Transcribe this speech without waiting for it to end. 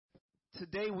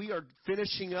Today we are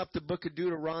finishing up the book of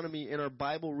Deuteronomy in our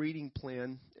Bible reading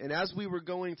plan. And as we were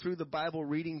going through the Bible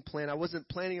reading plan, I wasn't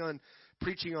planning on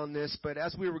preaching on this, but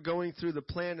as we were going through the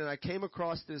plan and I came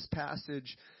across this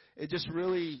passage, it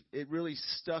really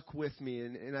stuck with me.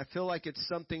 And I feel like it's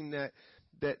something that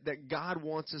God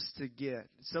wants us to get,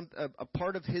 a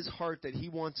part of His heart that He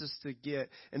wants us to get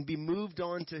and be moved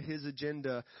on to His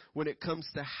agenda when it comes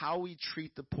to how we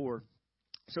treat the poor.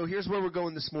 So here's where we're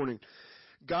going this morning.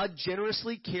 God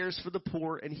generously cares for the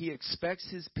poor, and He expects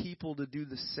His people to do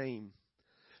the same.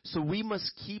 So we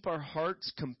must keep our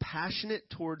hearts compassionate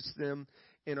towards them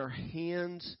and our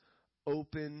hands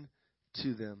open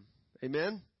to them.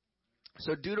 Amen?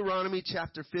 So Deuteronomy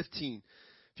chapter 15.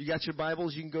 If you got your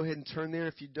Bibles, you can go ahead and turn there.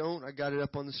 If you don't, I got it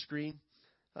up on the screen.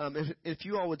 If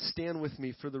you all would stand with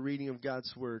me for the reading of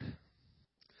God's Word.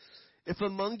 If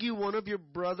among you one of your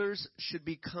brothers should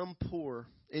become poor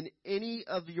in any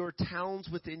of your towns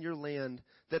within your land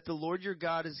that the Lord your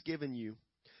God has given you,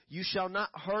 you shall not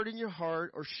harden your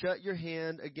heart or shut your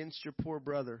hand against your poor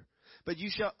brother, but you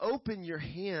shall open your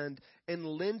hand and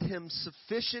lend him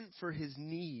sufficient for his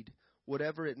need,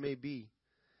 whatever it may be.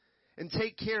 And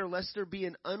take care lest there be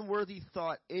an unworthy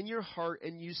thought in your heart,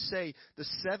 and you say, the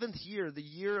 7th year, the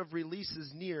year of release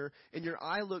is near, and your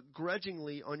eye look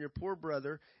grudgingly on your poor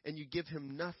brother, and you give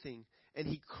him nothing. And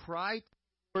he cry to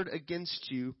the Lord against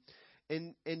you,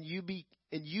 and you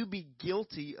be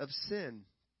guilty of sin.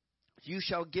 You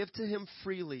shall give to him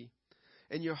freely,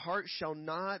 and your heart shall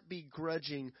not be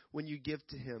grudging when you give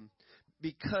to him.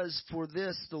 Because for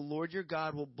this the Lord your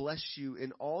God will bless you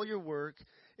in all your work,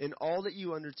 in all that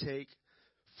you undertake,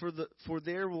 for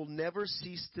there will never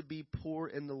cease to be poor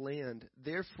in the land.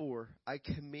 Therefore, I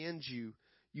command you,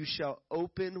 you shall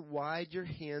open wide your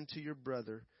hand to your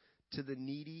brother, to the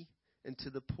needy, and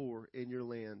to the poor in your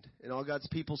land. And all God's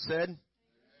people said,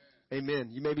 Amen.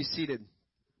 You may be seated.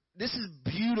 This is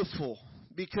beautiful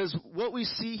because what we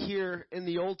see here in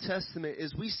the Old Testament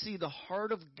is we see the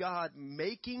heart of God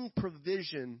making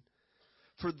provision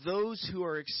for those who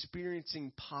are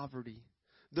experiencing poverty.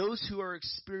 Those who are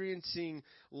experiencing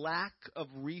lack of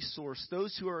resource,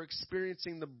 those who are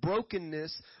experiencing the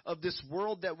brokenness of this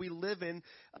world that we live in.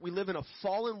 We live in a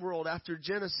fallen world after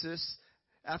Genesis,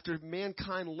 after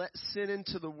mankind let sin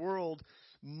into the world.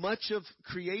 Much of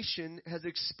creation has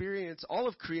experienced, all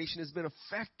of creation has been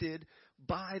affected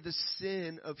by the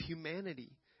sin of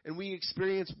humanity. And we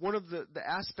experience, one of the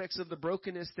aspects of the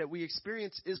brokenness that we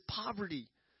experience is poverty.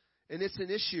 And it's an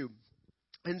issue.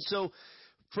 And so,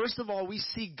 first of all, we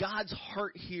see God's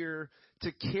heart here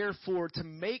to care for, to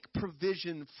make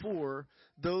provision for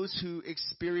those who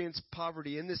experience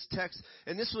poverty in this text.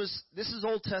 And this is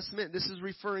Old Testament. This is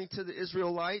referring to the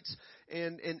Israelites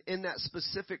and in that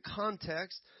specific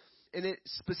context. And it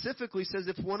specifically says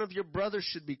if one of your brothers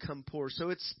should become poor. So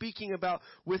it's speaking about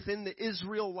within the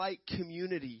Israelite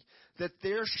community that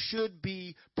there should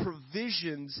be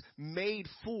provisions made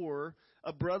for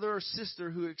a brother or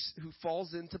sister who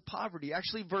falls into poverty.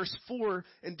 Actually, verse 4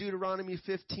 in Deuteronomy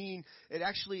 15, it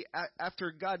actually,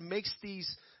 after God makes these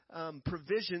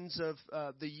provisions of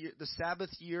the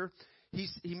Sabbath year,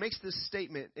 he makes this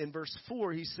statement in verse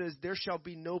 4. He says, there shall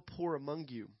be no poor among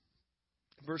you.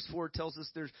 Verse 4 tells us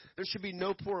there should be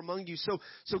no poor among you. So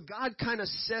God kind of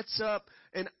sets up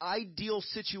an ideal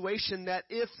situation that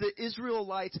if the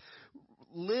Israelites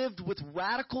lived with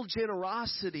radical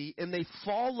generosity and they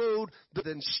followed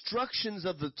the instructions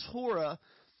of the Torah,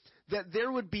 that there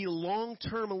would be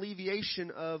long-term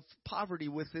alleviation of poverty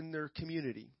within their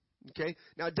community. Okay?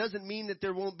 Now, it doesn't mean that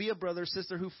there won't be a brother or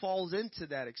sister who falls into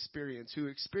that experience, who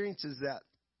experiences that.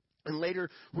 And later,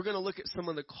 we're going to look at some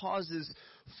of the causes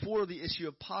for the issue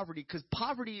of poverty, because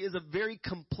poverty is a very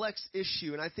complex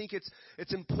issue, and I think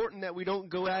it's important that we don't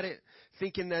go at it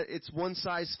thinking that it's one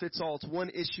size fits all. It's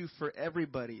one issue for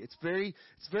everybody. It's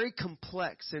very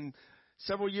complex. And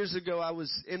several years ago, I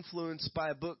was influenced by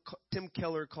a book Tim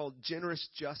Keller called Generous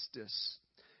Justice.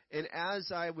 And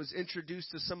as I was introduced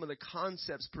to some of the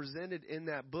concepts presented in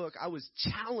that book, I was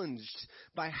challenged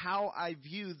by how I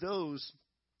view those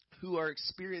who are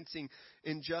experiencing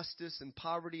injustice and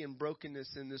poverty and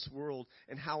brokenness in this world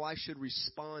and how I should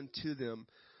respond to them.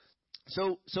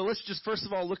 So let's just first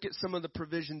of all look at some of the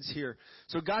provisions here.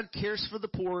 So God cares for the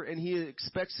poor and He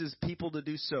expects His people to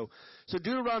do so. So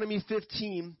Deuteronomy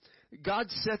 15, God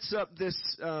sets up this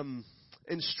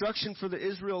instruction for the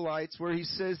Israelites where He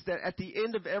says that at the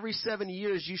end of every 7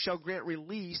 years you shall grant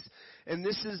release, and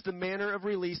this is the manner of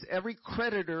release. Every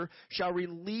creditor shall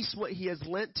release what he has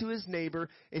lent to his neighbor,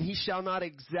 and he shall not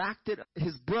exact it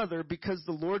his brother, because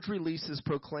the Lord's release is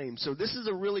proclaimed. So this is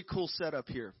a really cool setup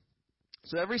here.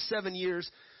 So every 7 years,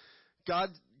 God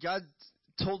God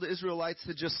told the Israelites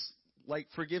to just, like,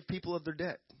 forgive people of their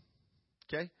debt.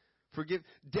 Okay? Forgive.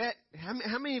 Debt,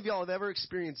 how many of y'all have ever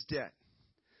experienced debt?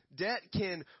 Debt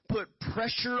can put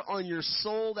pressure on your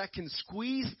soul that can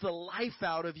squeeze the life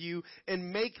out of you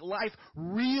and make life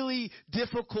really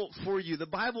difficult for you. The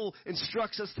Bible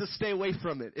instructs us to stay away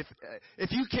from it.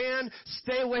 If you can,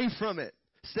 stay away from it.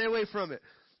 Stay away from it.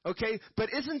 Okay? But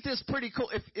isn't this pretty cool?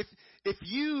 If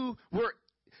you were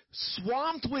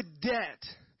swamped with debt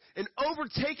and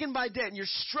overtaken by debt, and you're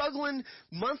struggling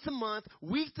month to month,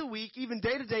 week to week, even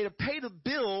day to day to pay the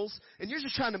bills, and you're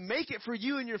just trying to make it for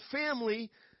you and your family,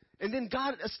 and then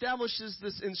God establishes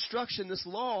this instruction, this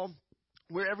law,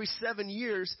 where every 7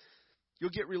 years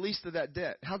you'll get released of that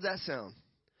debt. How'd that sound?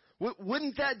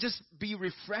 Wouldn't that just be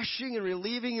refreshing and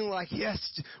relieving and like, yes,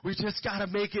 we just got to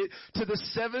make it to the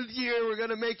 7th year. We're going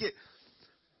to make it.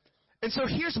 And so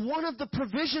here's one of the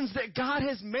provisions that God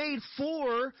has made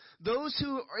for those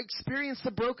who experience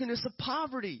the brokenness of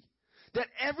poverty. That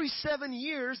every 7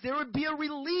 years there would be a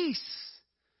release.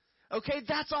 Okay,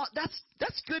 that's all.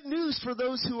 That's good news for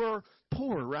those who are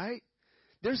poor, right?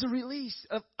 There's a release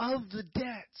of the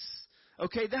debts.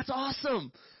 Okay, that's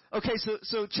awesome. Okay,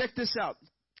 so check this out.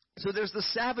 So there's the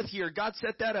Sabbath year. God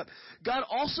set that up. God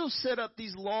also set up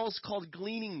these laws called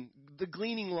the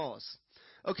gleaning laws.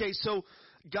 Okay, so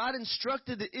God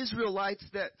instructed the Israelites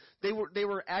that they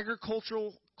were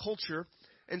agricultural culture,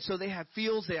 and so they have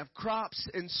fields, they have crops,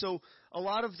 and so a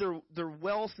lot of their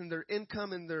wealth and their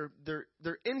income and their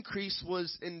increase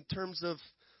was in terms of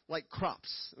like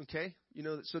crops. Okay, you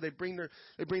know, so they bring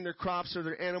their crops or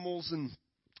their animals, and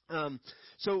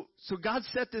so God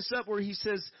set this up where He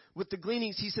says with the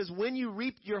gleanings, He says, when you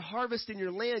reap your harvest in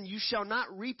your land, you shall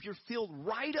not reap your field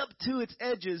right up to its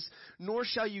edges, nor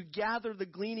shall you gather the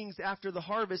gleanings after the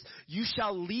harvest. You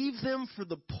shall leave them for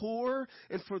the poor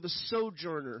and for the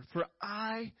sojourner, for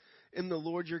I am the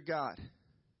Lord your God.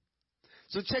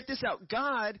 So check this out.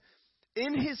 God,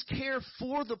 in His care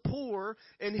for the poor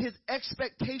and His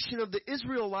expectation of the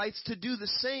Israelites to do the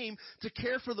same, to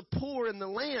care for the poor in the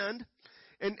land.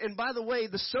 And by the way,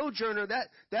 the sojourner,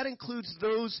 that includes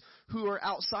those who are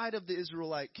outside of the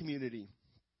Israelite community.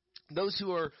 Those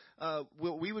who are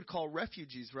what we would call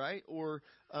refugees, right? Or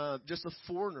just a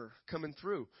foreigner coming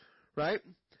through, right?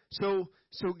 So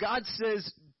God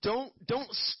says, don't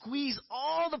squeeze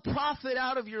all the profit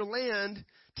out of your land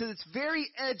to its very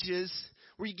edges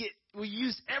where you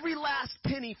use every last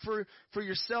penny for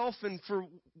yourself and for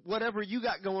whatever you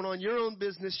got going on, your own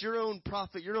business, your own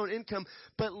profit, your own income,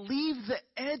 but leave the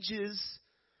edges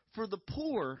for the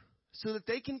poor so that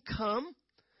they can come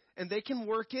and they can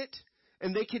work it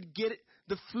and they could get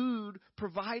the food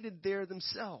provided there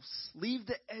themselves. Leave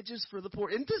the edges for the poor.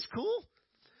 Isn't this cool?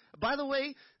 By the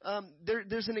way,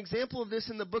 there's an example of this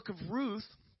in the book of Ruth,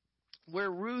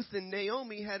 where Ruth and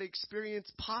Naomi had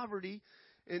experienced poverty,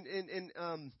 and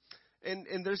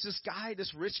there's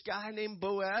this rich guy named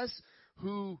Boaz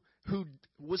who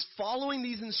was following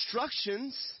these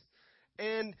instructions,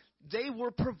 and they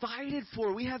were provided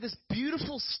for. We have this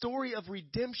beautiful story of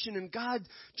redemption and God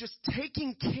just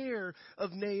taking care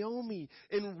of Naomi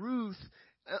and Ruth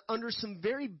under some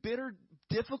very bitter,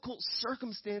 difficult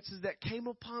circumstances that came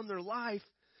upon their life.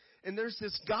 And there's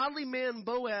this godly man,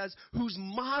 Boaz, who's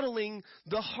modeling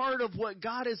the heart of what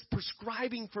God is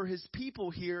prescribing for His people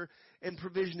here, and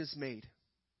provision is made.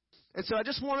 And so I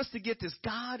just want us to get this.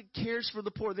 God cares for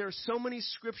the poor. There are so many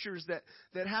scriptures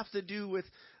that have to do with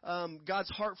God's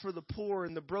heart for the poor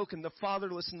and the broken, the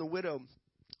fatherless and the widow.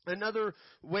 Another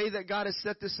way that God has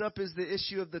set this up is the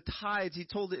issue of the tithes. He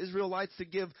told the Israelites to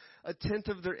give 1/10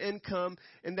 of their income,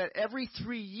 and that every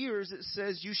 3 years it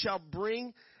says, you shall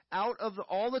bring out of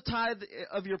all the tithe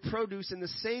of your produce in the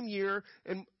same year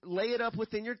and lay it up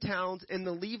within your towns. And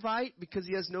the Levite, because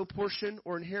he has no portion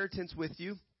or inheritance with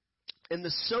you, and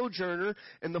the sojourner,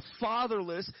 and the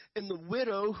fatherless, and the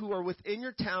widow who are within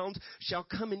your towns shall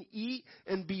come and eat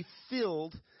and be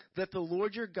filled, that the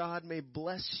Lord your God may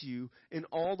bless you in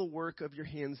all the work of your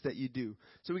hands that you do.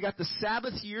 So we got the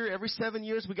Sabbath year every 7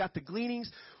 years. We got the gleanings.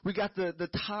 We got the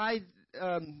tithe.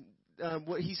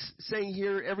 What he's saying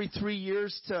here, every 3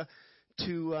 years to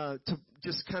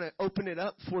just kind of open it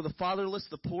up for the fatherless,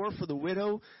 the poor, for the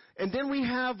widow. And then we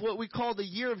have what we call the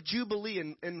year of Jubilee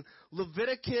in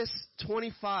Leviticus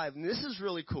 25. And this is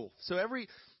really cool. So every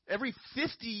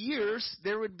 50 years,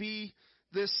 there would be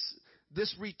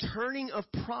this returning of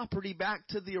property back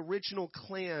to the original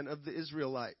clan of the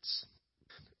Israelites.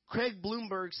 Craig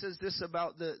Bloomberg says this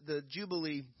about the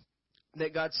Jubilee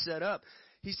that God set up.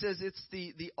 He says it's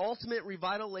the ultimate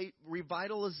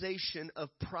revitalization of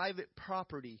private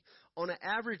property. On an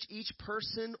average, each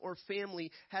person or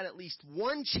family had at least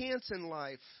one chance in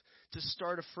life to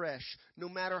start afresh, no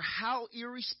matter how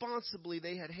irresponsibly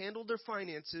they had handled their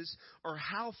finances or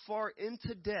how far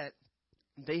into debt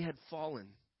they had fallen.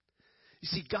 You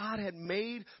see, God had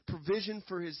made provision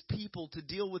for his people to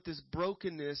deal with this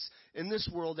brokenness in this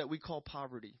world that we call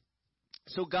poverty.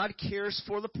 So God cares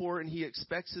for the poor, and he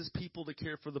expects his people to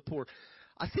care for the poor.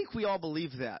 I think we all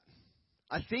believe that.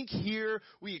 I think here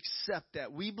we accept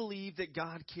that. We believe that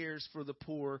God cares for the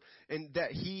poor and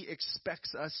that he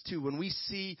expects us to. When we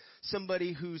see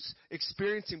somebody who's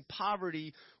experiencing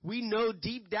poverty, we know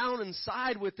deep down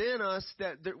inside within us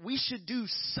that we should do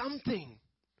something.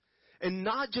 And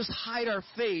not just hide our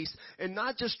face and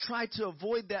not just try to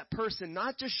avoid that person,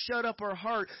 not just shut up our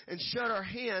heart and shut our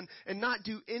hand and not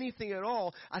do anything at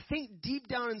all. I think deep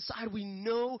down inside we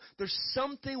know there's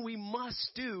something we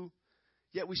must do,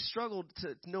 yet we struggle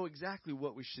to know exactly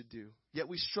what we should do. Yet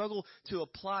we struggle to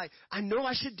apply. I know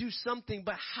I should do something,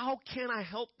 but how can I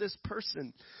help this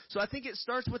person? So I think it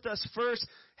starts with us first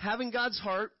having God's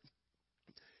heart.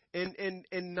 And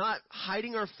not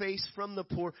hiding our face from the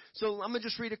poor. So I'm going to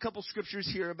just read a couple scriptures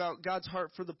here about God's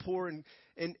heart for the poor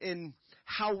and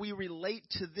how we relate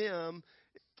to them.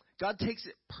 God takes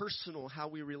it personal how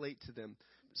we relate to them.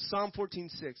 Psalm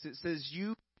 14:6, it says,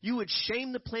 You would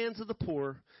shame the plans of the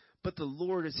poor, but the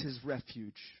Lord is his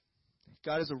refuge.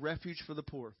 God is a refuge for the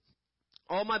poor.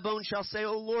 All my bones shall say,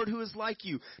 O Lord, who is like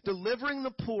you, delivering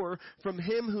the poor from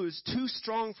him who is too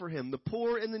strong for him, the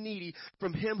poor and the needy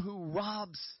from him who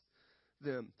robs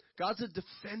them. God's a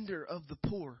defender of the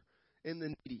poor and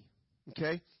the needy.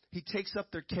 Okay? He takes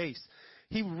up their case.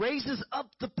 He raises up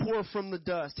the poor from the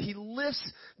dust. He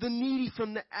lifts the needy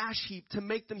from the ash heap to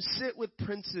make them sit with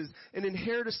princes and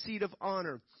inherit a seat of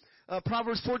honor.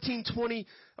 Proverbs 14:20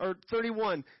 or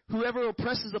 31. Whoever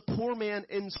oppresses a poor man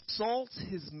insults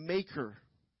his maker.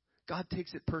 God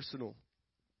takes it personal.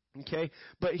 Okay?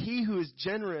 But he who is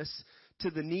generous to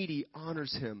the needy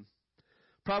honors him.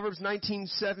 Proverbs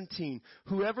 19:17.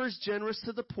 Whoever is generous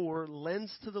to the poor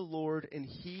lends to the Lord, and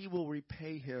he will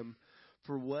repay him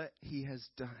for what he has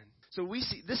done. So we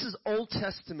see this is Old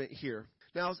Testament here.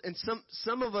 Now, and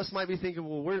some of us might be thinking,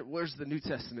 well, where's the New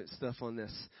Testament stuff on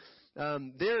this?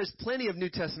 There is plenty of New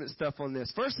Testament stuff on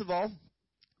this. First of all,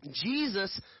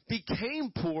 Jesus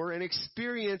became poor and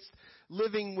experienced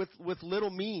living with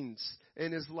little means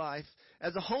in his life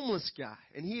as a homeless guy.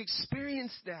 And he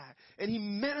experienced that. And he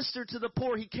ministered to the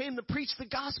poor. He came to preach the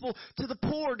gospel to the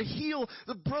poor, to heal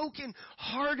the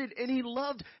broken-hearted. And he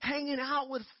loved hanging out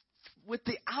with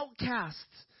the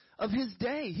outcasts of his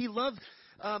day. He loved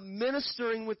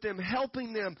ministering with them,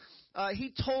 helping them.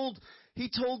 He told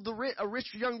a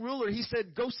rich young ruler, he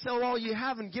said, go sell all you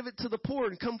have and give it to the poor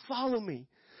and come follow me.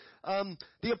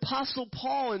 The Apostle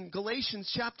Paul in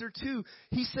Galatians chapter 2,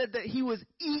 he said that he was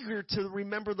eager to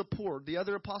remember the poor. The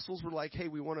other apostles were like, hey,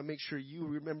 we want to make sure you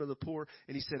remember the poor.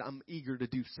 And he said, I'm eager to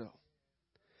do so.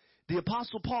 The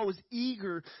Apostle Paul was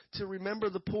eager to remember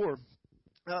the poor.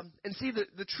 And see,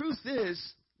 the truth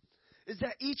is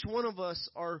that each one of us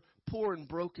are poor and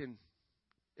broken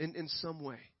in some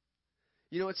way.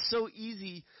 You know, it's so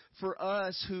easy for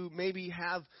us who maybe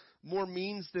have more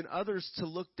means than others to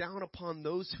look down upon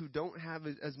those who don't have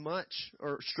as much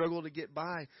or struggle to get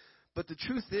by. But the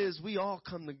truth is, we all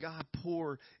come to God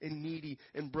poor and needy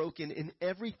and broken, and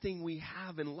everything we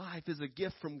have in life is a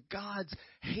gift from God's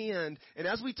hand. And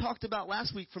as we talked about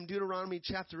last week from Deuteronomy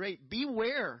chapter 8,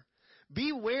 beware.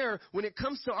 Beware when it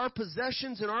comes to our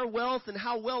possessions and our wealth and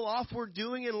how well off we're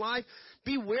doing in life.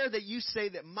 Beware that you say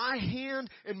that my hand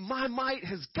and my might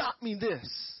has got me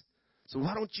this. So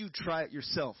why don't you try it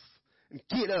yourself and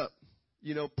get up?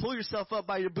 You know, pull yourself up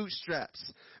by your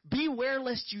bootstraps. Beware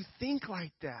lest you think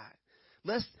like that.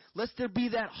 Lest there be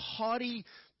that haughty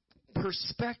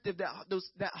perspective,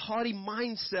 that haughty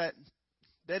mindset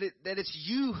that it's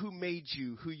you who made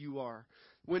you who you are.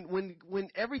 When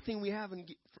everything we have in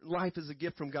life is a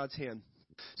gift from God's hand.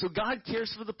 So God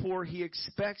cares for the poor. He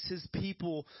expects his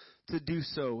people to do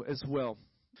so as well.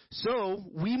 So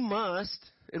we must,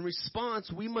 in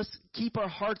response, we must keep our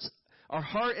heart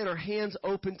and our hands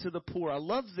open to the poor. I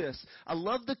love this. I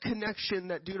love the connection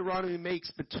that Deuteronomy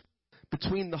makes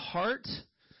between the heart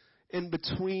and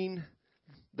between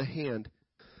the hand.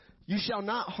 You shall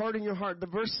not harden your heart. The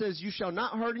verse says, you shall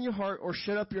not harden your heart or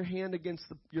shut up your hand against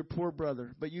your poor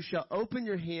brother, but you shall open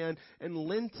your hand and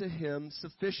lend to him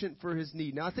sufficient for his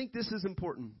need. Now, I think this is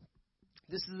important.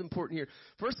 This is important here.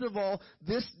 First of all,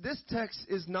 this text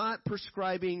is not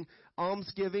prescribing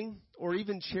almsgiving or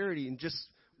even charity and just,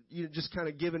 you just kind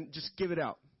of just give it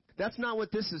out. That's not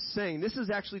what this is saying. This is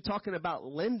actually talking about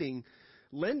lending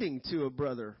to a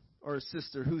brother or a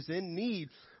sister who's in need.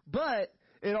 But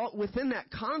within that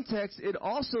context, it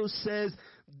also says,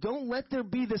 don't let there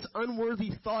be this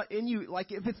unworthy thought in you.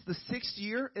 Like if it's the 6th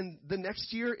year and the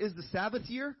next year is the Sabbath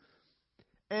year,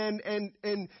 and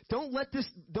don't let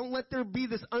there be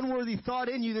this unworthy thought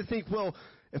in you to think, well,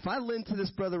 if I lend to this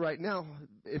brother right now,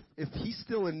 if he's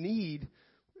still in need,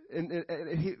 and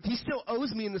if he still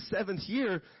owes me in the 7th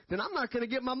year, then I'm not going to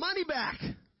get my money back.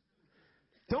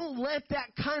 Don't let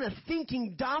that kind of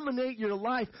thinking dominate your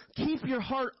life. Keep your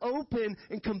heart open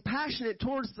and compassionate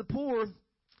towards the poor,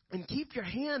 and keep your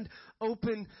hand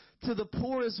open to the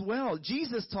poor as well.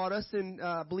 Jesus taught us in,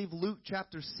 I believe, Luke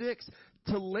chapter 6,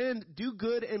 to lend, do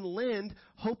good and lend,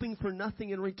 hoping for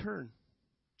nothing in return.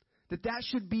 That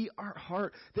should be our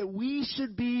heart. That we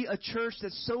should be a church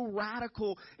that's so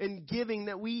radical in giving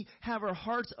that we have our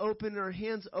hearts open and our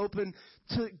hands open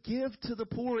to give to the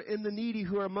poor and the needy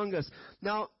who are among us.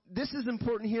 Now, this is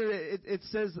important here. It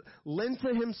says, lend to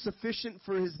him sufficient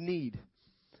for his need.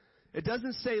 It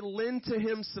doesn't say lend to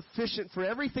him sufficient for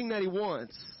everything that he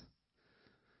wants.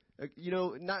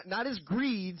 Not his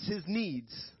greeds, his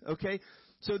needs. Okay?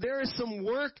 So there is some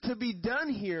work to be done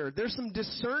here. There's some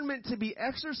discernment to be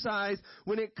exercised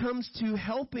when it comes to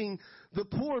helping the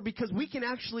poor, because we can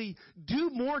actually do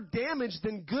more damage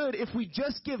than good if we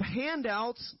just give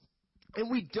handouts and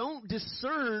we don't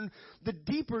discern the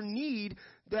deeper need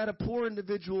that a poor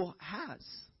individual has.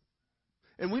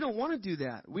 And we don't want to do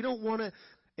that. We don't want to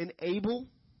enable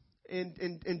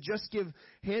and just give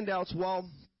handouts, while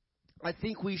I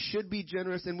think we should be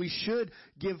generous and we should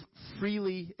give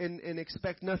freely and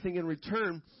expect nothing in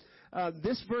return.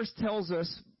 This verse tells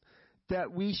us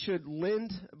that we should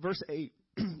lend, verse 8,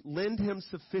 lend him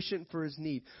sufficient for his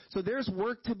need. So there's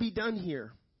work to be done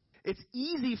here. It's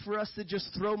easy for us to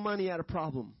just throw money at a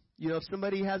problem. If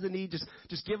somebody has a need,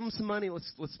 just give them some money.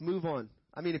 Let's move on.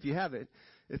 I mean, if you have it,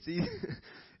 it's easy.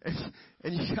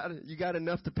 and you got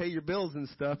enough to pay your bills and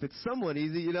stuff. It's somewhat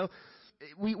easy,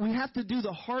 We have to do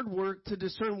the hard work to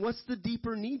discern what's the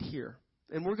deeper need here.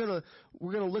 And we're gonna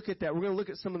look at that. We're gonna look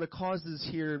at some of the causes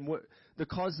here and what the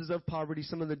causes of poverty,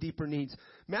 some of the deeper needs.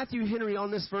 Matthew Henry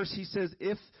on this verse, he says,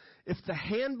 if the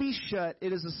hand be shut,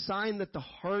 it is a sign that the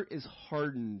heart is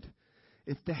hardened.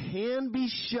 If the hand be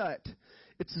shut,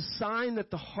 it's a sign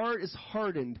that the heart is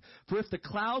hardened. For if the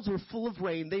clouds were full of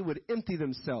rain, they would empty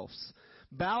themselves.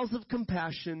 Bowels of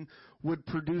compassion would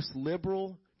produce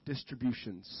liberal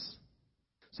distributions.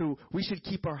 So we should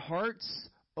keep our hearts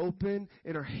open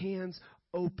and our hands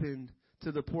open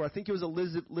to the poor. I think it was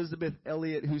Elizabeth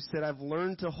Elliot who said, I've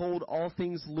learned to hold all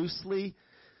things loosely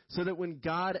so that when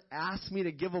God asks me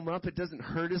to give them up, it doesn't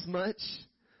hurt as much.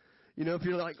 If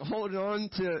you're like holding on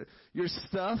to your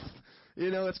stuff,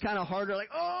 it's kind of harder. Like,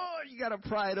 you got to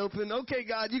pry it open. Okay,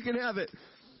 God, you can have it.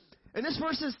 And this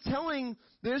verse is telling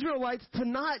the Israelites to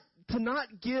not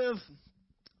give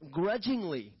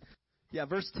grudgingly. Yeah,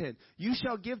 verse 10. You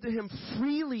shall give to him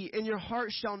freely, and your heart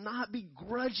shall not be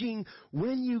grudging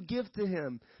when you give to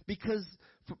him. Because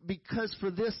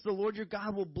for this, the Lord your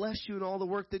God will bless you in all the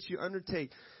work that you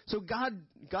undertake. So God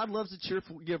loves a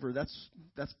cheerful giver.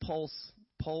 That's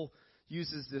Paul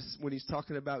uses this when he's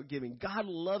talking about giving. God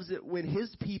loves it when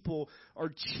his people are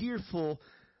cheerful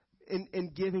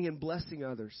in giving and blessing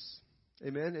others.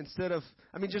 Amen? Instead of,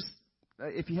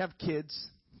 if you have kids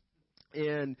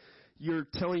and you're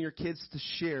telling your kids to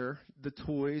share the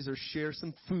toys or share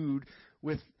some food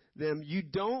with them,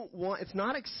 it's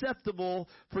not acceptable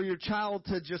for your child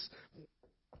to just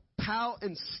pout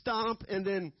and stomp and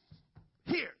then,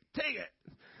 here, take it.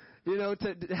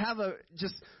 To have a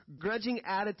just grudging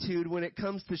attitude when it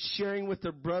comes to sharing with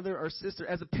their brother or sister.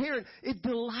 As a parent, it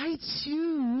delights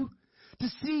you to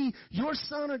see your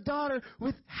son or daughter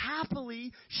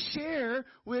happily share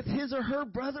with his or her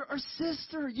brother or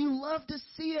sister. You love to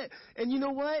see it. And you know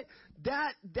what?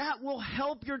 That will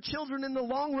help your children in the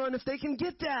long run if they can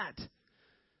get that.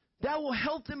 That will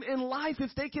help them in life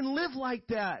if they can live like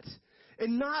that.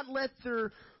 And not let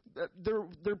their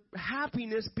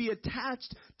happiness be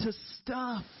attached to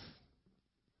stuff.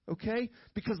 Okay?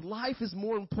 Because life is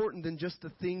more important than just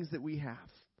the things that we have.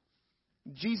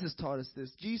 Jesus taught us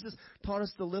this. Jesus taught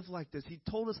us to live like this. He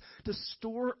told us to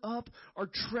store up our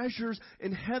treasures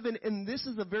in heaven, and this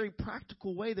is a very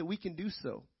practical way that we can do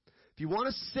so. If you want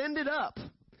to send it up,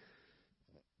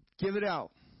 give it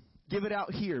out. Give it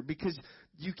out here, because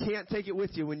you can't take it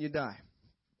with you when you die.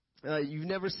 You've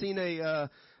never seen a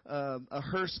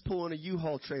hearse pulling a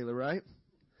U-Haul trailer, right?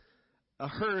 A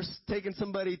hearse taking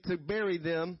somebody to bury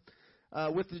them.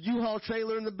 with the U-Haul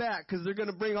trailer in the back because they're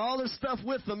going to bring all their stuff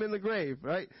with them in the grave,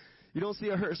 right? You don't see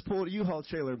a hearse pull a U-Haul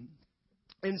trailer.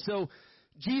 And so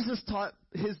Jesus taught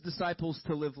his disciples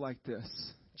to live like this.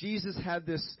 Jesus had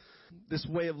this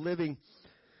way of living.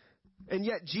 And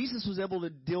yet Jesus was able to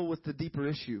deal with the deeper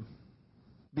issue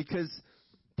because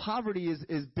poverty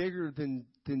is bigger than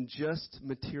just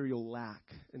material lack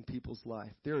in people's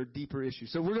life. There are deeper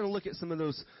issues. So we're going to look at some of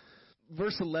those.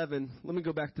 Verse 11, let me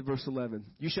go back to verse 11.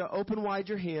 You shall open wide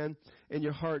your hand and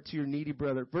your heart to your needy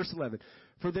brother. Verse 11,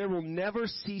 for there will never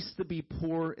cease to be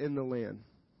poor in the land.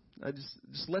 I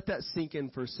just let that sink in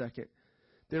for a second.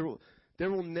 There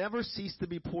will never cease to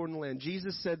be poor in the land.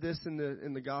 Jesus said this in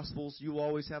the Gospels. You will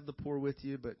always have the poor with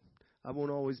you, but I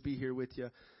won't always be here with you.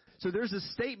 So there's a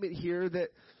statement here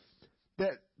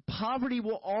that poverty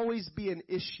will always be an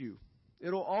issue.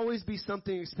 It'll always be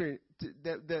something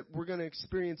that we're going to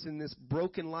experience in this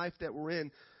broken life that we're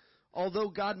in. Although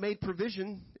God made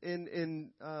provision in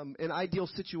an ideal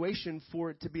situation for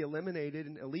it to be eliminated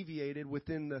and alleviated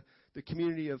within the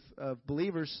community of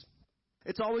believers,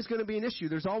 it's always going to be an issue.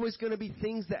 There's always going to be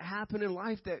things that happen in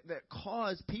life that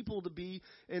cause people to be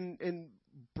in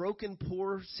broken,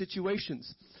 poor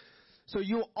situations. So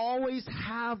you'll always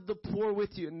have the poor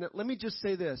with you. And let me just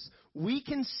say this. We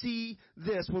can see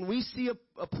this. When we see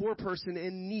a poor person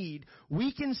in need,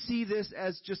 we can see this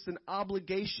as just an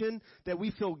obligation that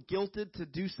we feel guilted to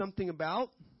do something about.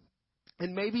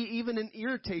 And maybe even an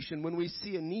irritation when we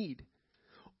see a need.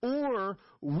 Or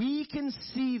we can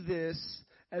see this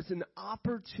as an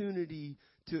opportunity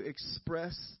to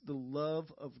express the love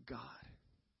of God.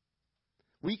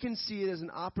 We can see it as an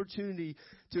opportunity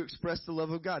to express the love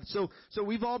of God. So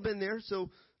we've all been there. So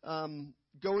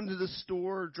going to the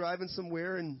store or driving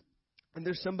somewhere and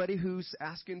there's somebody who's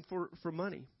asking for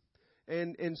money.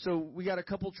 And so we got a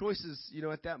couple choices,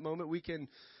 at that moment. We can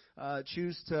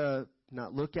choose to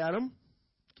not look at them.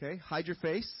 Okay, hide your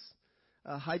face.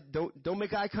 Don't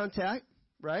make eye contact,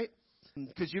 right?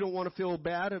 Because you don't want to feel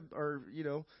bad or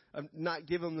not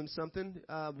giving them something.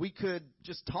 We could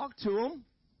just talk to them,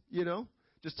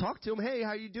 Just talk to them. Hey,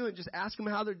 how you doing? Just ask them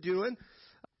how they're doing.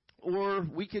 Or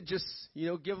we could just,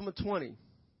 give them a 20,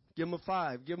 give them a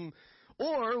 5,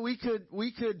 or we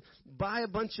could buy a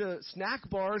bunch of snack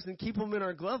bars and keep them in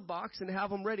our glove box and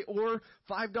have them ready, or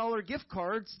 $5 gift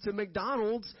cards to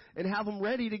McDonald's and have them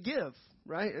ready to give,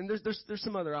 right? And there's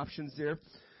some other options there.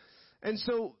 And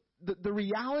so the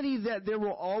reality that there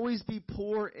will always be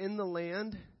poor in the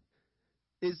land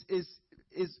is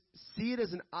see it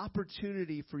as an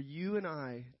opportunity for you and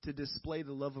I to display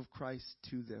the love of Christ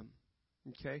to them.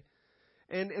 Okay?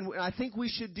 And I think we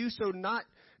should do so not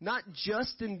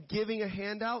just in giving a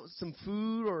handout, some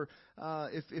food, or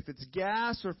if it's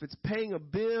gas, or if it's paying a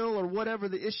bill, or whatever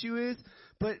the issue is,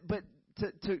 but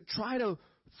to try to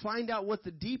find out what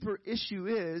the deeper issue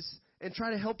is and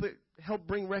try to help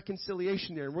bring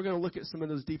reconciliation there. And we're going to look at some of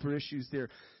those deeper issues there.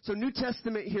 So New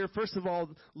Testament here, first of all,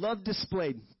 love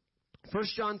displayed. 1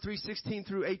 John 3:16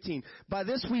 through 18. By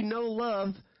this we know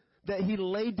love, that he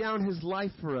laid down his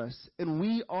life for us, and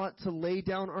we ought to lay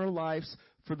down our lives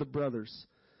for the brothers.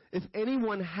 If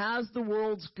anyone has the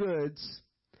world's goods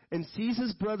and sees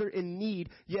his brother in need,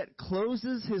 yet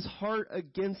closes his heart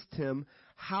against him,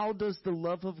 how does the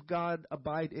love of God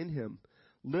abide in him?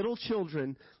 Little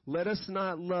children, let us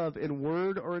not love in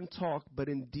word or in talk, but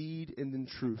in deed and in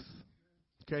truth.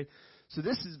 Okay? So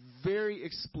this is very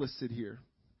explicit here.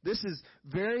 This is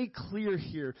very clear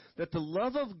here that the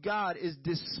love of God is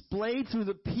displayed through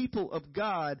the people of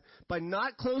God by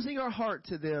not closing our heart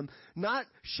to them, not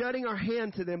shutting our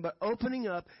hand to them, but opening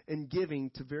up and giving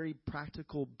to very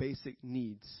practical, basic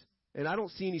needs. And I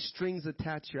don't see any strings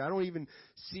attached here. I don't even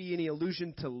see any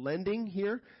allusion to lending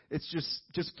here. It's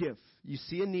just give. You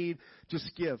see a need, just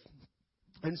give.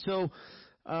 And so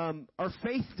our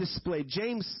faith displayed.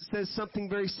 James says something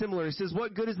very similar. He says,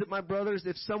 what good is it, my brothers,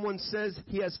 if someone says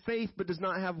he has faith but does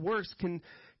not have works? Can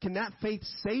that faith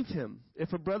save him?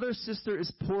 If a brother or sister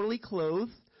is poorly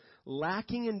clothed,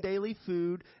 lacking in daily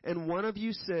food, and one of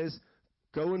you says,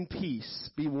 go in peace,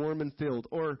 be warm and filled.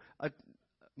 Or a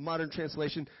modern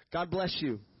translation, God bless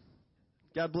you.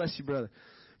 God bless you, brother.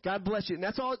 God bless you. And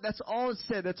that's all it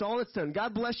said. That's all it's done.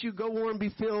 God bless you, go warm, be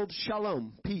filled,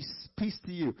 shalom, peace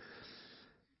to you.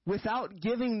 Without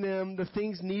giving them the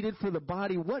things needed for the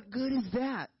body, what good is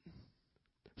that?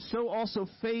 So also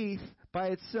faith by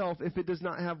itself, if it does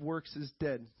not have works, is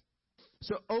dead.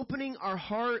 So opening our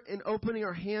heart and opening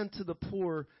our hand to the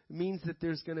poor means that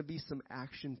there's going to be some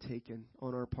action taken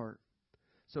on our part.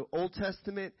 So Old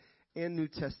Testament and New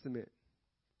Testament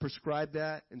prescribe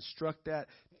that, instruct that,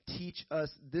 teach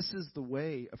us this is the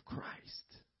way of Christ.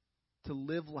 to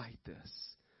live like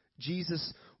this.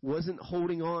 Jesus wasn't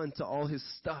holding on to all his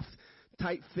stuff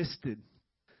tight-fisted.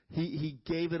 He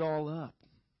gave it all up.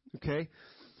 Okay?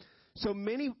 So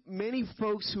many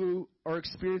folks who are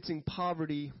experiencing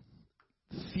poverty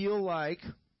feel like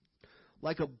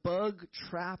a bug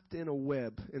trapped in a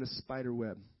web, in a spider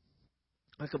web.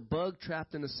 Like a bug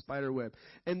trapped in a spider web.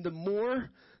 And the more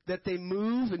that they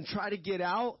move and try to get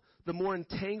out, the more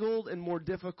entangled and more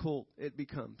difficult it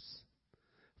becomes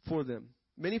for them.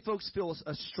 Many folks feel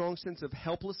a strong sense of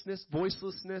helplessness,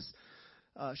 voicelessness,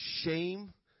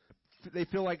 shame. They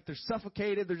feel like they're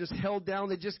suffocated, they're just held down,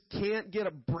 they just can't get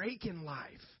a break in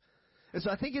life. And so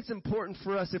I think it's important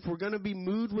for us, if we're going to be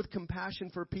moved with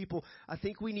compassion for people, I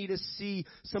think we need to see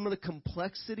some of the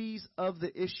complexities of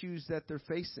the issues that they're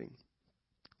facing.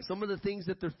 Some of the things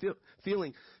that they're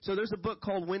feeling. So there's a book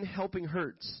called When Helping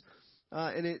Hurts,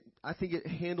 and I think it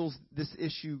handles this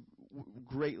issue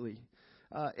greatly.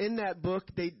 In that book,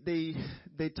 they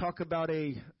talk about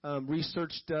a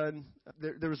research done.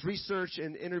 There was research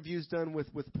and interviews done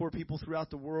with poor people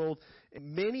throughout the world.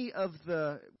 And many of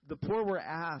the poor were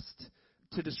asked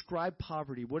to describe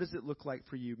poverty. What does it look like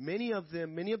for you? Many of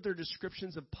their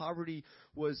descriptions of poverty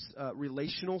was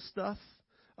relational stuff,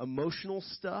 emotional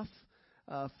stuff,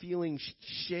 feeling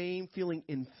shame, feeling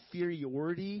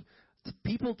inferiority.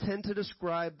 People tend to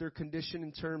describe their condition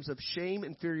in terms of shame,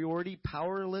 inferiority,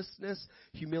 powerlessness,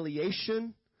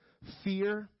 humiliation,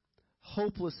 fear,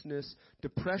 hopelessness,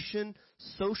 depression,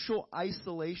 social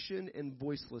isolation, and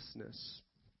voicelessness.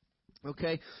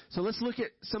 Okay, so let's look at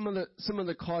some of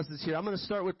the causes here. I'm going to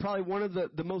start with probably one of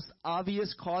the most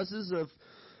obvious causes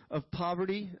of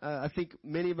poverty. I think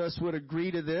many of us would agree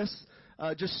to this.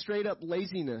 Just straight up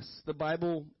laziness. The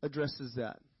Bible addresses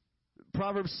that.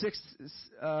 Proverbs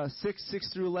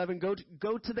 6 through 11.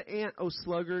 Go to the ant, O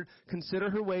sluggard. Consider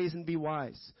her ways and be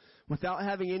wise. Without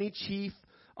having any chief,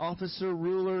 officer,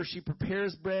 ruler, she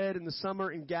prepares bread in the summer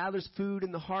and gathers food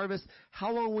in the harvest.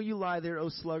 How long will you lie there, O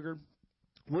sluggard?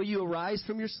 Will you arise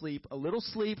from your sleep, a little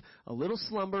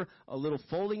slumber, a little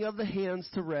folding of the hands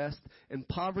to rest, and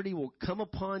poverty will come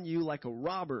upon you like a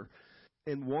robber,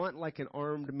 and want like an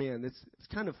armed man. It's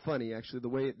kind of funny, actually, the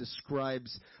way it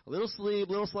describes a little sleep,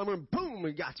 little slumber, and boom,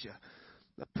 we got you.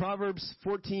 Proverbs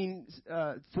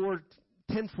 10:4,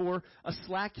 a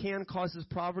slack hand causes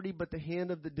poverty, but the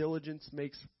hand of the diligent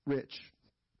makes rich.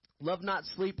 Love not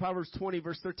sleep, Proverbs 20,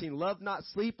 verse 13. Love not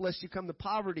sleep, lest you come to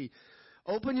poverty.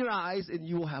 Open your eyes, and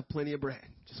you will have plenty of bread.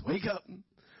 Just wake up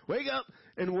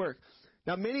and work.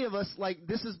 Now, many of us,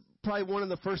 this is probably one of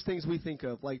the first things we think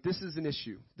of. This is an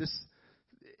issue.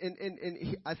 And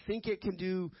I think it can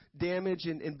do damage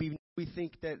we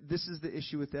think that this is the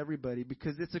issue with everybody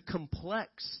because it's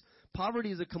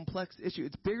poverty is a complex issue.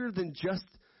 It's bigger than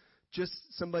just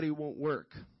somebody who won't work.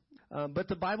 But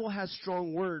the Bible has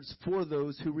strong words for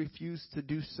those who refuse to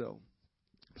do so.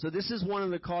 So this is one of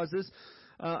the causes.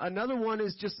 Another one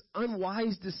is just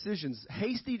unwise decisions,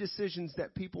 hasty decisions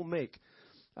that people make.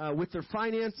 With their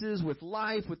finances, with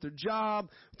life, with their job,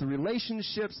 with their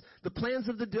relationships. The plans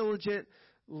of the diligent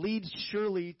lead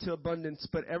surely to abundance,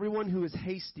 but everyone who is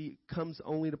hasty comes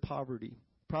only to poverty.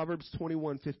 Proverbs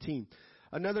 21:15.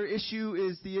 Another issue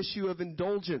is the issue of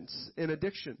indulgence and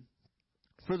addiction.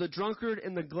 For the drunkard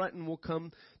and the glutton will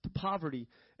come to poverty,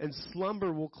 and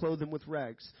slumber will clothe them with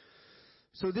rags.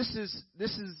 So this is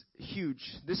huge.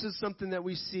 This is something that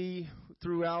we see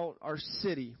throughout our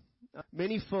city.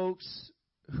 Many folks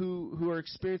who are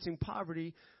experiencing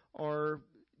poverty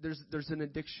there's an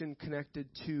addiction connected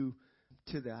to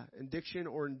that, addiction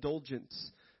or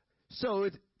indulgence. So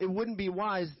it wouldn't be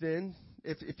wise then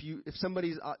if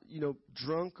somebody's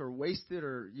drunk or wasted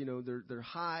or they're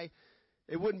high,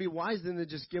 it wouldn't be wise then to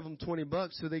just give them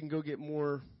 $20 so they can go get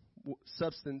more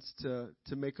substance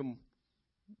to make them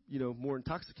more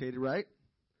intoxicated, right?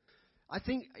 I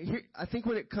think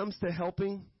when it comes to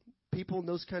helping people in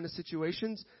those kind of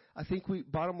situations, I think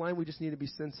bottom line, we just need to be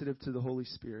sensitive to the Holy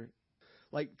Spirit.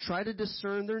 Try to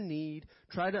discern their need,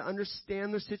 try to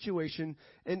understand their situation,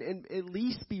 and at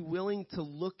least be willing to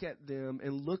look at them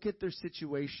and look at their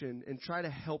situation and try to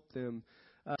help them,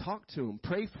 talk to them,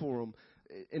 pray for them,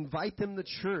 invite them to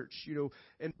church,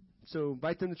 and so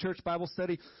invite them to church, Bible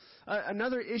study.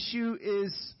 Another issue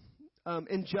is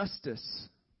injustice.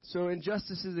 So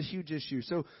injustice is a huge issue.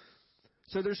 So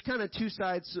there's kind of two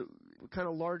sides, kind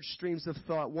of large streams of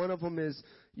thought. One of them is,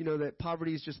 that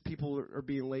poverty is just people are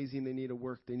being lazy and they need to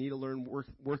work. They need to learn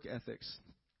work ethics.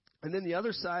 And then the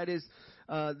other side is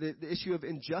the issue of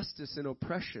injustice and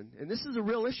oppression. And this is a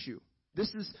real issue.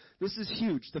 This is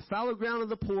huge. The fallow ground of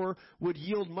the poor would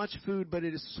yield much food, but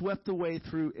it is swept away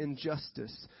through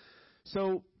injustice.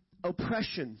 So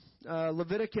oppression.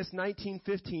 Leviticus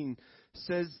 19:15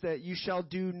 says that you shall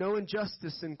do no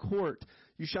injustice in court.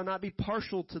 You shall not be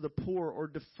partial to the poor or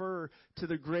defer to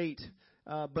the great.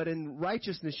 But in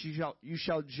righteousness you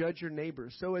shall judge your neighbor.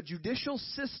 So a judicial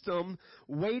system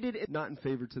weighted not in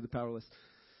favor to the powerless.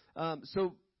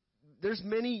 So there's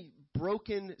many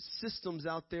broken systems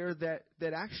out there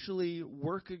that actually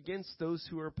work against those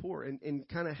who are poor and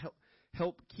kind of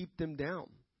help keep them down.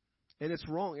 And it's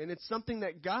wrong. And it's something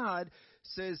that God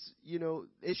says,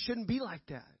 it shouldn't be like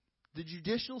that. The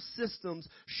judicial systems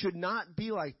should not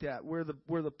be like that, where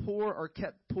the poor are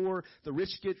kept poor, the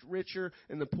rich get richer,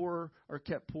 and the poor are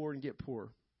kept poor and get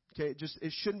poor. Okay,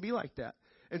 it shouldn't be like that.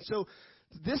 And so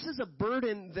this is a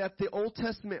burden that the Old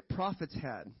Testament prophets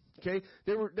had. Okay,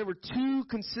 there were two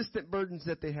consistent burdens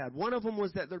that they had. One of them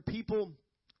was that the people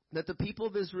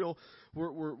of Israel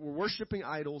were worshiping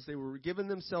idols. They were giving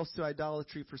themselves to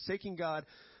idolatry, forsaking God.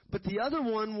 But the other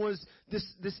one was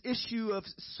this issue of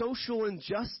social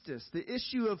injustice, the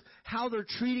issue of how they're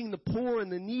treating the poor and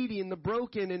the needy and the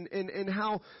broken, and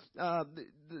how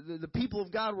the people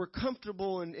of God were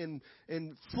comfortable and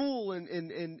full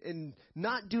and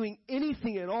not doing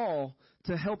anything at all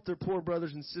to help their poor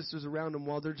brothers and sisters around them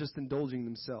while they're just indulging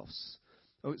themselves.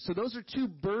 So those are two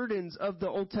burdens of the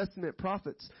Old Testament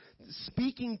prophets.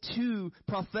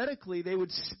 Prophetically, they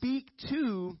would speak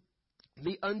to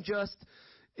the unjust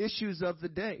issues of the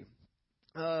day.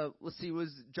 Let's see, it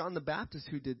was John the Baptist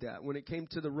who did that when it came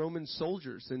to the Roman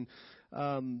soldiers and,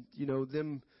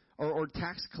 them or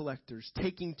tax collectors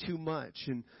taking too much.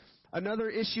 And another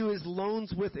issue is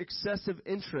loans with excessive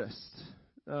interest.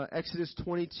 Exodus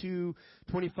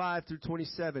 22:25 through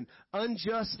 27.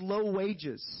 Unjust low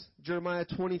wages. Jeremiah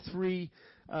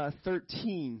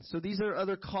 23:13. So these are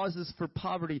other causes for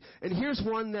poverty. And here's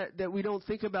one that we don't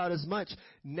think about as much.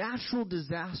 Natural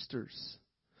disasters.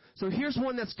 So here's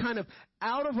one that's kind of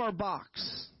out of our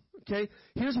box. Okay?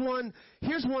 Here's one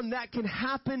that can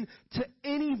happen to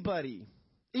anybody.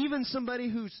 Even somebody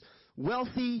who's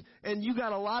wealthy and you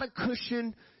got a lot of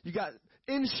cushion, you got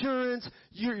insurance,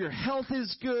 your health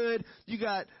is good, you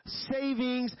got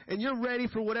savings, and you're ready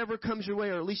for whatever comes your way,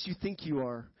 or at least you think you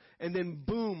are. And then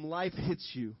boom, life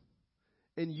hits you.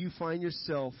 And you find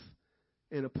yourself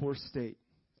in a poor state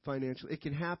financially. It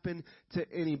can happen to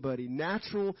anybody.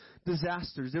 Natural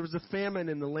disasters. There was a famine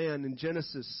in the land in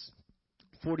Genesis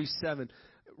 47.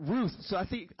 Ruth. So I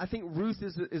think Ruth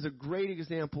is a great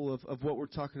example of what we're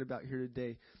talking about here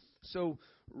today. So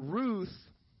Ruth,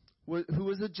 who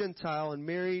was a Gentile and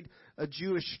married a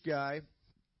Jewish guy,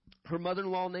 her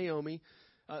mother-in-law Naomi,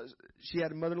 she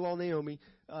had a mother-in-law Naomi.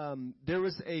 There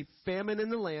was a famine in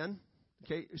the land.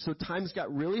 Okay, so times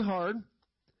got really hard.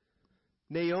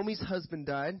 Naomi's husband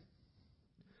died.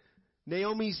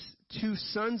 Naomi's two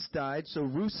sons died. So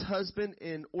Ruth's husband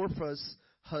and Orpah's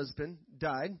husband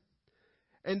died.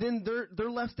 And then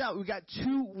they're left out. We got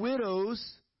two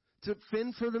widows to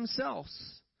fend for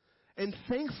themselves. And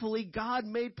thankfully, God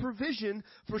made provision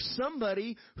for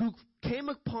somebody who came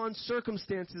upon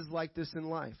circumstances like this in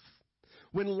life.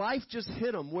 When life just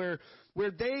hit them, where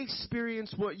they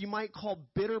experienced what you might call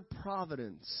bitter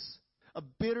providence. A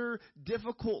bitter,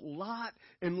 difficult lot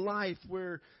in life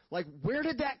where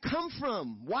did that come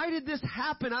from? Why did this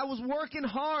happen? I was working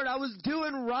hard. I was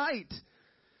doing right.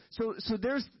 So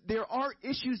there are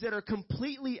issues that are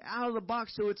completely out of the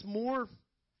box. So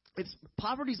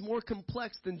poverty's more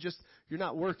complex than just you're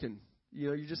not working.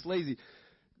 You're just lazy.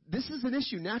 This is an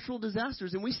issue, natural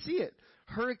disasters, and we see it.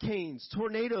 Hurricanes,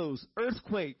 tornadoes,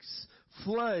 earthquakes,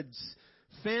 floods,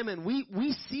 famine.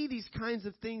 We see these kinds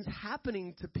of things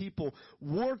happening to people.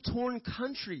 War-torn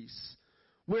countries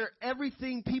where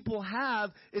everything people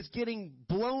have is getting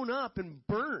blown up and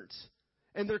burnt.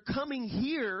 And they're coming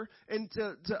here and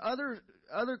to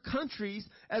other countries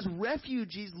as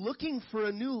refugees looking for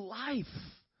a new life.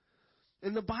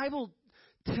 And the Bible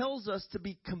tells us to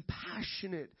be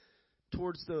compassionate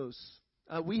towards those.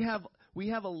 We have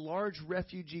a large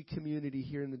refugee community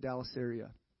here in the Dallas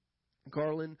area.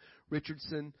 Garland,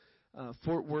 Richardson,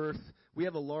 Fort Worth. We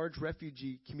have a large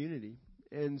refugee community.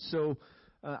 And so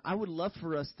I would love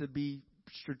for us to be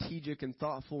strategic and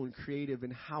thoughtful and creative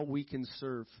in how we can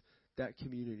serve that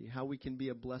community, how we can be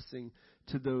a blessing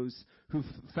to those who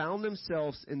found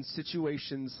themselves in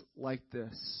situations like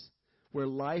this, where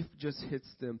life just hits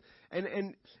them.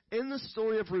 And in the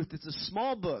story of Ruth, it's a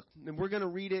small book, and we're going to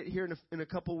read it here in a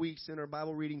couple weeks in our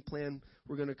Bible reading plan.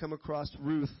 We're going to come across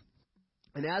Ruth.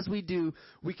 And as we do,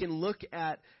 we can look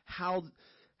at how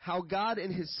God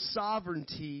in His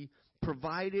sovereignty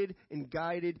provided and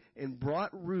guided and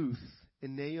brought Ruth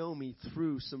and Naomi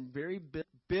through some very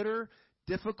bitter,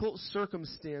 difficult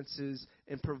circumstances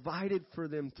and provided for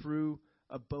them through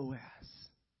a Boaz.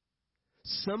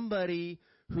 Somebody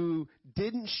who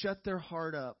didn't shut their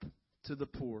heart up to the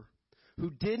poor, who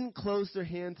didn't close their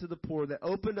hand to the poor, that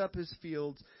opened up his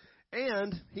fields,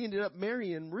 and he ended up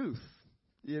marrying Ruth.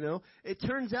 You know, it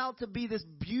turns out to be this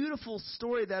beautiful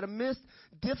story that amidst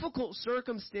difficult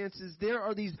circumstances, there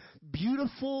are these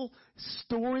beautiful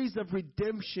stories of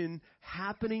redemption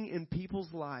happening in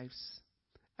people's lives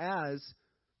as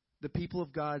the people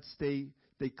of God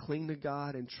they cling to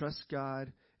God and trust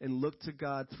God and look to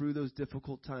God through those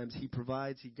difficult times. He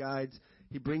provides, He guides,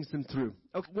 He brings them through.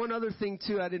 Okay, one other thing,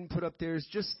 too, I didn't put up there is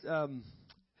just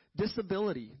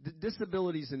disability.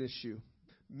 Disability is an issue.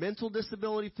 Mental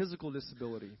disability, physical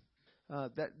disability.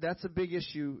 That's a big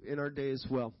issue in our day as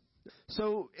well.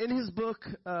 So in his book,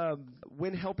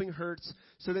 When Helping Hurts,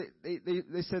 so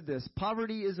they said this: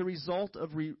 poverty is a result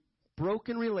of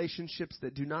broken relationships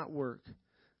that do not work.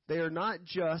 They are not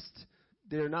just,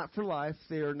 they are not for life,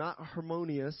 they are not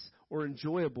harmonious or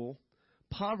enjoyable.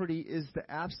 Poverty is the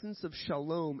absence of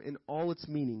shalom in all its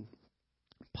meaning.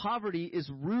 Poverty is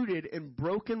rooted in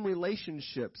broken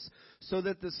relationships, so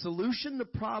that the solution to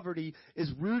poverty is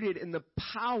rooted in the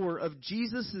power of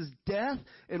Jesus' death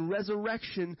and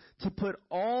resurrection to put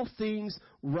all things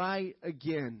right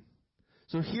again.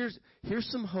 So here's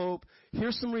some hope,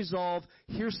 here's some resolve,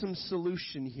 here's some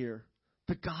solution here.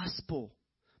 The gospel.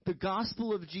 The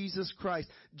gospel of Jesus Christ.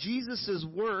 Jesus'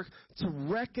 work to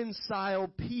reconcile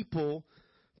people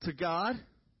to God,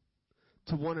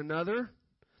 to one another.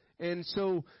 And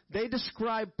so they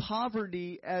describe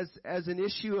poverty as an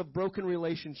issue of broken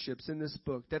relationships in this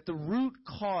book. That the root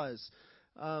cause,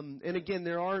 and again,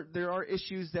 there are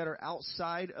issues that are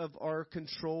outside of our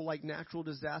control, like natural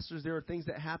disasters. There are things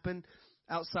that happen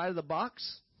outside of the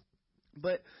box.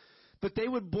 But they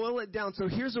would boil it down. So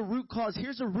here's a root cause.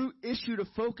 Here's a root issue to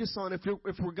focus on.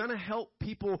 If we're going to help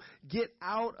people get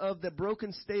out of the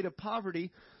broken state of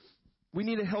poverty, we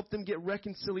need to help them get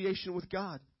reconciliation with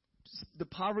God. The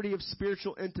poverty of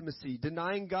spiritual intimacy,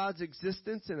 denying God's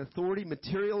existence and authority,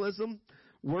 materialism,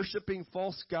 worshiping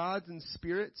false gods and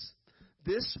spirits.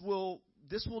 This will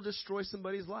destroy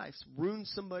somebody's life, ruin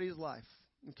somebody's life.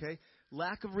 Okay,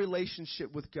 lack of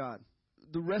relationship with God,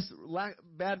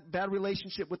 bad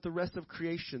relationship with the rest of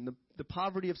creation, the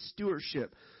poverty of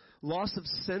stewardship, loss of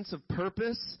sense of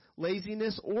purpose,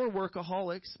 laziness or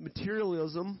workaholics,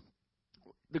 materialism.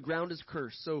 The ground is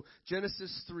cursed. So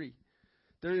Genesis 3.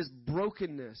 There is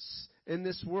brokenness in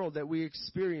this world that we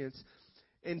experience.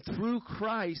 And through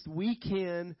Christ, we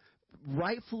can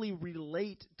rightfully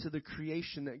relate to the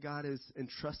creation that God has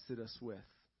entrusted us with.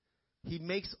 He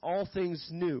makes all things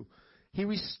new. He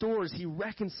restores, He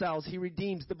reconciles, He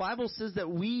redeems. The Bible says that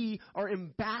we are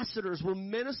ambassadors. We're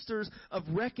ministers of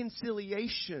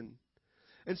reconciliation.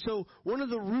 And so one of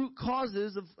the root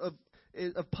causes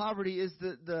of poverty is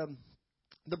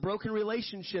the broken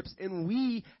relationships, and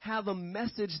we have a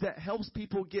message that helps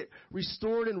people get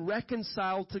restored and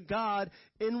reconciled to God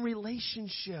in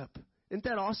relationship. Isn't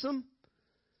that awesome?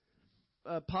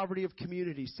 Poverty of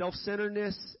community,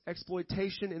 self-centeredness,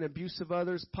 exploitation, and abuse of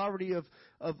others. Poverty of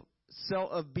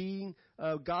being,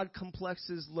 God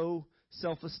complexes, low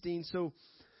self-esteem. So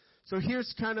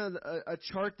here's kind of a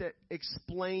chart that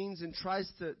explains and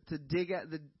tries to dig at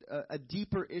a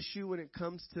deeper issue when it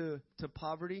comes to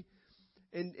poverty.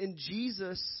 And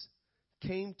Jesus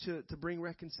came to bring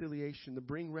reconciliation, to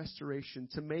bring restoration,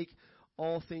 to make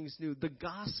all things new. The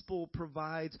gospel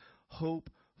provides hope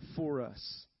for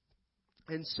us.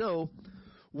 And so,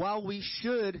 while we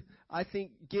should, I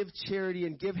think, give charity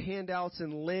and give handouts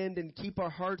and lend and keep our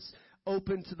hearts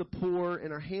open to the poor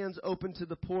and our hands open to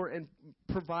the poor and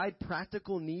provide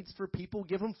practical needs for people,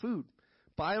 give them food.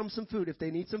 Buy them some food. If they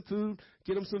need some food,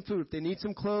 get them some food. If they need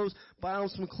some clothes, buy them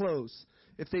some clothes.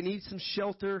 If they need some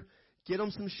shelter, get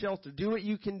them some shelter. Do what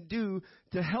you can do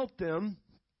to help them.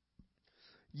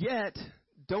 Yet,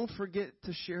 don't forget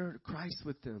to share Christ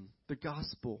with them, the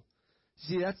gospel.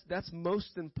 See, that's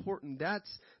most important. That's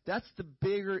the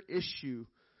bigger issue.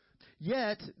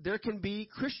 Yet, there can be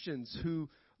Christians who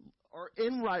are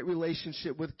in right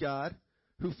relationship with God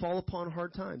who fall upon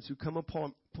hard times, who come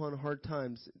upon hard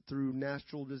times through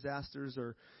natural disasters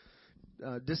or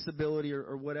disability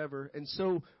or whatever. And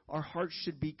so our hearts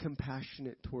should be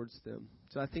compassionate towards them.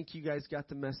 So I think you guys got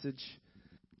the message.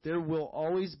 There will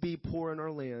always be poor in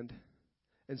our land.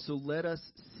 And so let us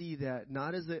see that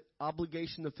not as an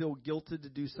obligation to feel guilted to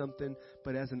do something,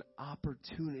 but as an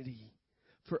opportunity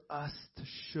for us to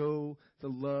show the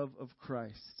love of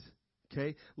Christ.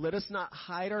 Okay? Let us not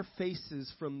hide our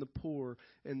faces from the poor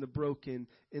and the broken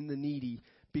and the needy,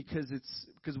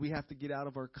 because we have to get out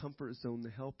of our comfort zone to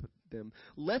help them.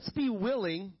 Let's be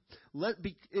willing.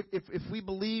 If we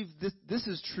believe this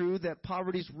is true, that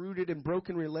poverty is rooted in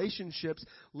broken relationships,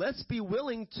 let's be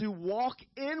willing to walk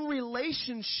in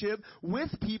relationship with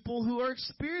people who are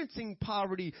experiencing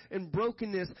poverty and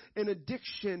brokenness and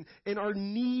addiction and are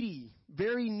needy,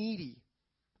 very needy.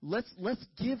 Let's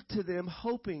give to them,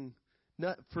 hoping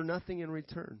for nothing in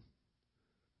return.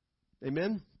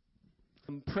 Amen.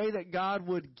 Pray that God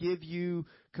would give you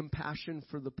compassion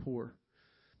for the poor.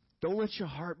 Don't let your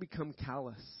heart become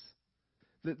callous.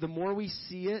 The more we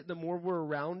see it, the more we're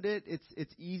around it,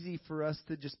 it's easy for us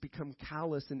to just become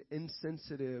callous and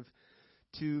insensitive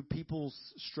to people's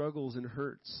struggles and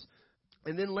hurts.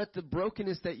 And then let the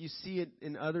brokenness that you see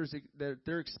in others that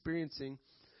they're experiencing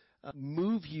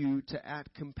move you to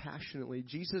act compassionately.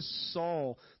 Jesus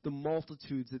saw the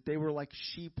multitudes, that they were like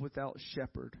sheep without a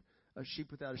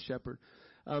sheep without a shepherd.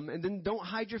 And then don't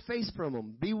hide your face from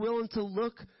them. Be willing to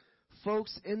look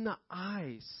folks in the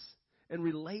eyes and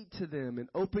relate to them and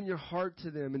open your heart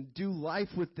to them and do life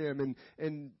with them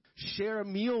and share a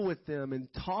meal with them and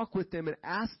talk with them and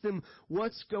ask them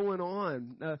what's going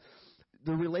on.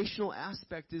 The relational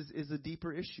aspect is a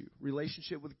deeper issue.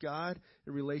 Relationship with God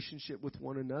and relationship with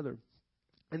one another.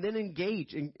 And then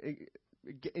engage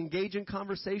in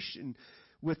conversation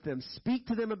with them. Speak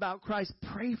to them about Christ.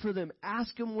 Pray for them.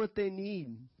 Ask them what they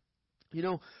need. You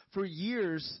know, for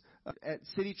years at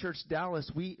City Church Dallas,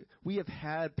 we have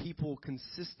had people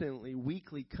consistently,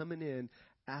 weekly, coming in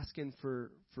asking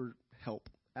for help,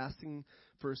 asking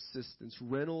for assistance,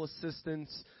 rental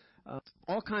assistance,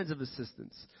 all kinds of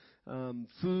assistance.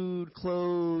 Food,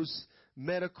 clothes,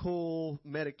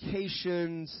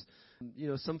 medications. You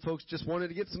know, some folks just wanted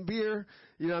to get some beer.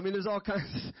 You know, I mean, there's all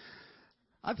kinds.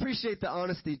 I appreciate the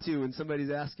honesty, too, when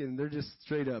somebody's asking. They're just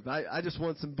straight up. I just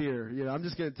want some beer. You know, I'm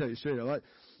just going to tell you straight up.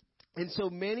 And so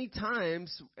many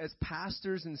times, as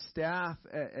pastors and staff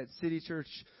at City Church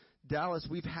Dallas,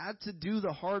 we've had to do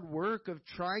the hard work of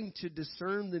trying to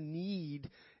discern the need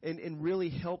and really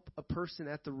help a person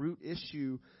at the root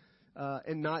issue.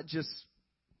 And not just,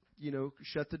 you know,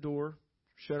 shut the door,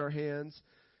 shut our hands,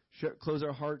 close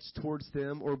our hearts towards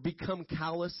them, or become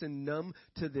callous and numb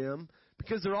to them,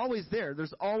 because they're always there.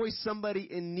 There's always somebody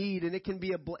in need, and it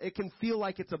can feel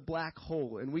like it's a black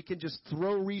hole, and we can just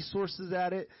throw resources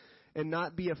at it and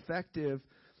not be effective.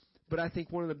 But I think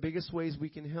one of the biggest ways we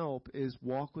can help is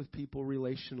walk with people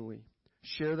relationally.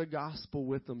 Share the gospel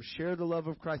with them. Share the love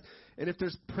of Christ. And if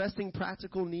there's pressing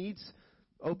practical needs,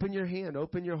 open your hand,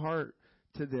 open your heart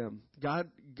to them.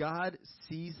 God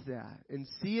sees that, and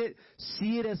see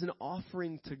it as an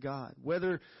offering to God.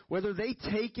 Whether they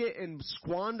take it and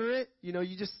squander it, you know,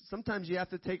 sometimes you have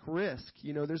to take risk.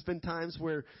 You know, there's been times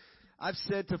where I've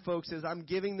said to folks as I'm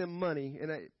giving them money,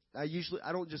 and I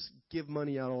I don't just give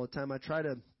money out all the time. If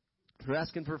they're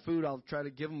asking for food, I'll try to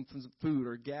give them some food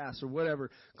or gas or whatever,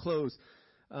 clothes.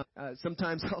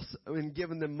 Sometimes when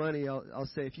giving them money, I'll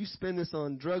say, if you spend this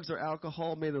on drugs or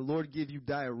alcohol, may the Lord give you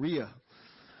diarrhea.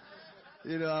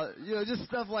 You know, just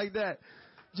stuff like that.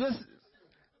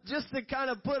 Just to kind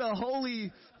of put a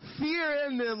holy fear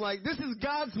in them, like, this is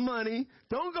God's money.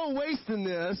 Don't go wasting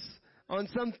this on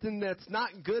something that's not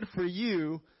good for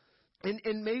you.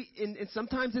 And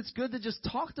sometimes it's good to just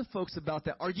talk to folks about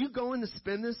that. Are you going to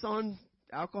spend this on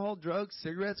alcohol, drugs,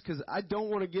 cigarettes? Because I don't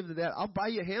want to give to that. I'll buy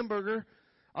you a hamburger.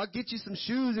 I'll get you some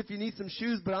shoes if you need some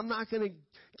shoes, but I'm not going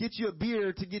to get you a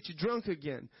beer to get you drunk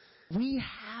again. We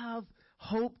have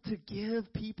hope to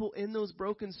give people in those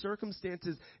broken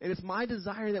circumstances. And it's my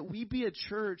desire that we be a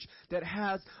church that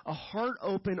has a heart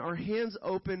open, our hands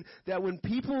open, that when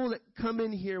people that come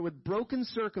in here with broken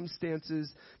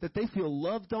circumstances, that they feel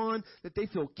loved on, that they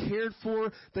feel cared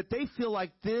for, that they feel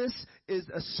like this is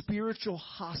a spiritual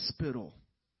hospital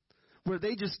where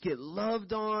they just get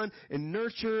loved on and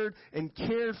nurtured and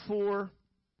cared for.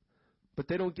 But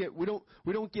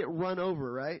we don't get run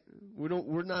over, right?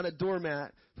 We're not a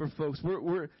doormat for folks.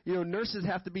 Nurses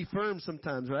have to be firm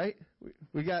sometimes, right?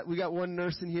 We got one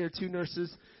nurse in here, two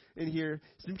nurses in here.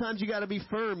 Sometimes you got to be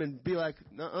firm and be like,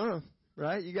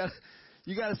 right? You got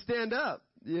to stand up,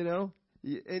 you know.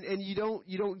 And you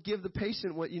don't give the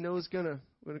patient what you know is gonna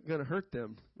hurt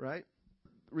them, right?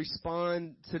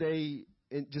 Respond today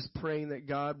in just praying that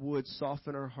God would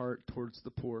soften our heart towards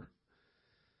the poor.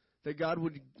 That God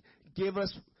would give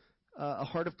us a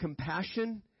heart of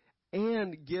compassion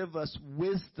and give us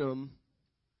wisdom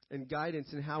and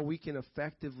guidance in how we can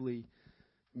effectively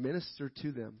minister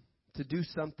to them, to do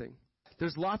something.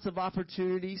 There's lots of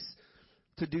opportunities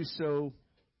to do so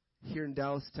here in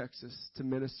Dallas, Texas, to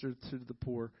minister to the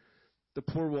poor. The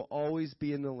poor will always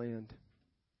be in the land.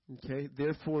 Okay?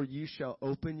 Therefore, you shall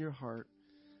open your heart,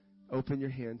 open your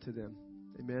hand to them.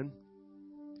 Amen?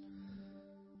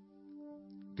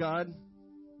 God,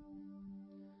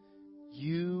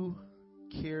 you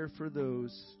care for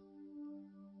those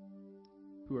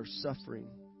who are suffering,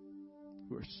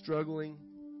 who are struggling,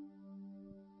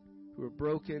 who are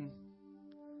broken,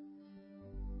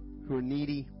 who are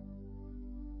needy.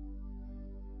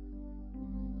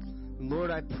 And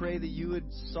Lord, I pray that you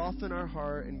would soften our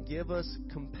heart and give us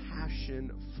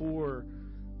compassion for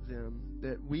them,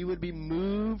 that we would be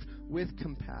moved with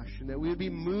compassion, that we would be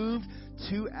moved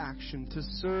to action, to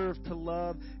serve, to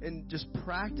love, and just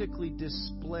practically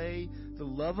display the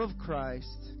love of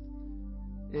Christ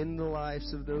in the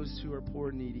lives of those who are poor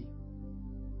and needy.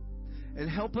 And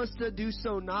help us to do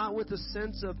so not with a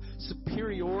sense of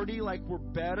superiority, like we're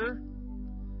better,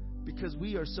 because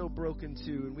we are so broken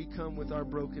too, and we come with our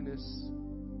brokenness,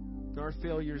 our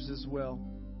failures as well.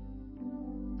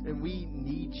 And we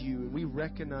need you, and we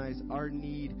recognize our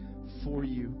need for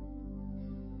you.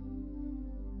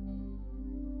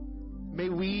 May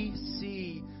we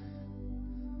see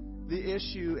the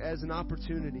issue as an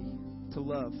opportunity to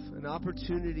love, an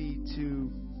opportunity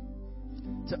to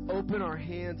open our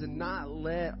hands and not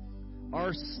let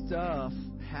our stuff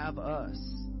have us.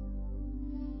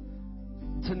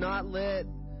 To not let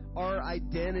our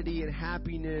identity and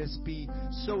happiness be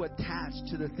so attached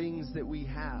to the things that we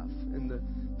have and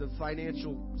the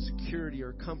financial security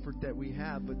or comfort that we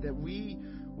have, but that we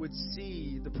would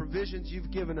see the provisions you've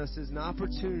given us as an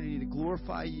opportunity to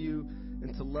glorify you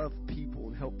and to love people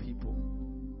and help people.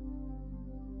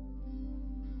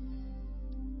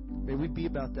 May we be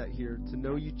about that here, to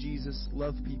know you, Jesus,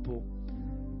 love people,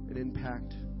 and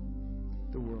impact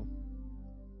the world.